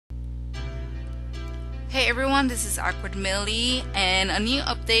Hey everyone, this is AwkwardMillie and a new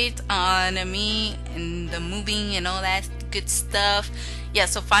update on me and the moving and all that good stuff. Yeah,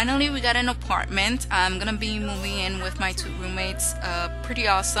 so finally we got an apartment. I'm gonna be moving in with my two roommates. Pretty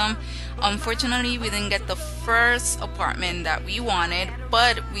awesome. Unfortunately, we didn't get the first apartment that we wanted,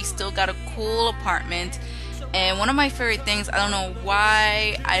 but we still got a cool apartment. And one of my favorite things, I don't know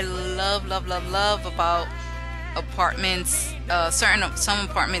why, I love about apartments, some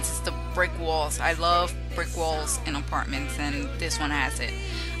apartments, is the brick walls. I love brick walls in apartments, and this one has it.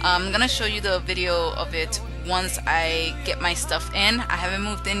 I'm gonna show you the video of it once I get my stuff in. I haven't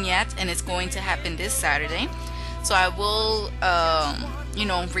moved in yet, and it's going to happen this Saturday, so I will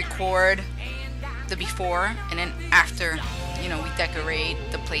record the before and then after we decorate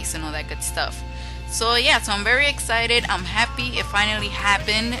the place and all that good stuff. So yeah, so I'm very excited. I'm happy it finally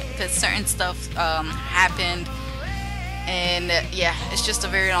happened, because certain stuff happened, and yeah, it's just a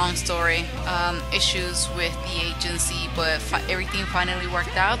very long story. Issues with the agency, but everything finally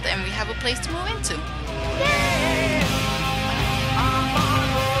worked out and we have a place to move into.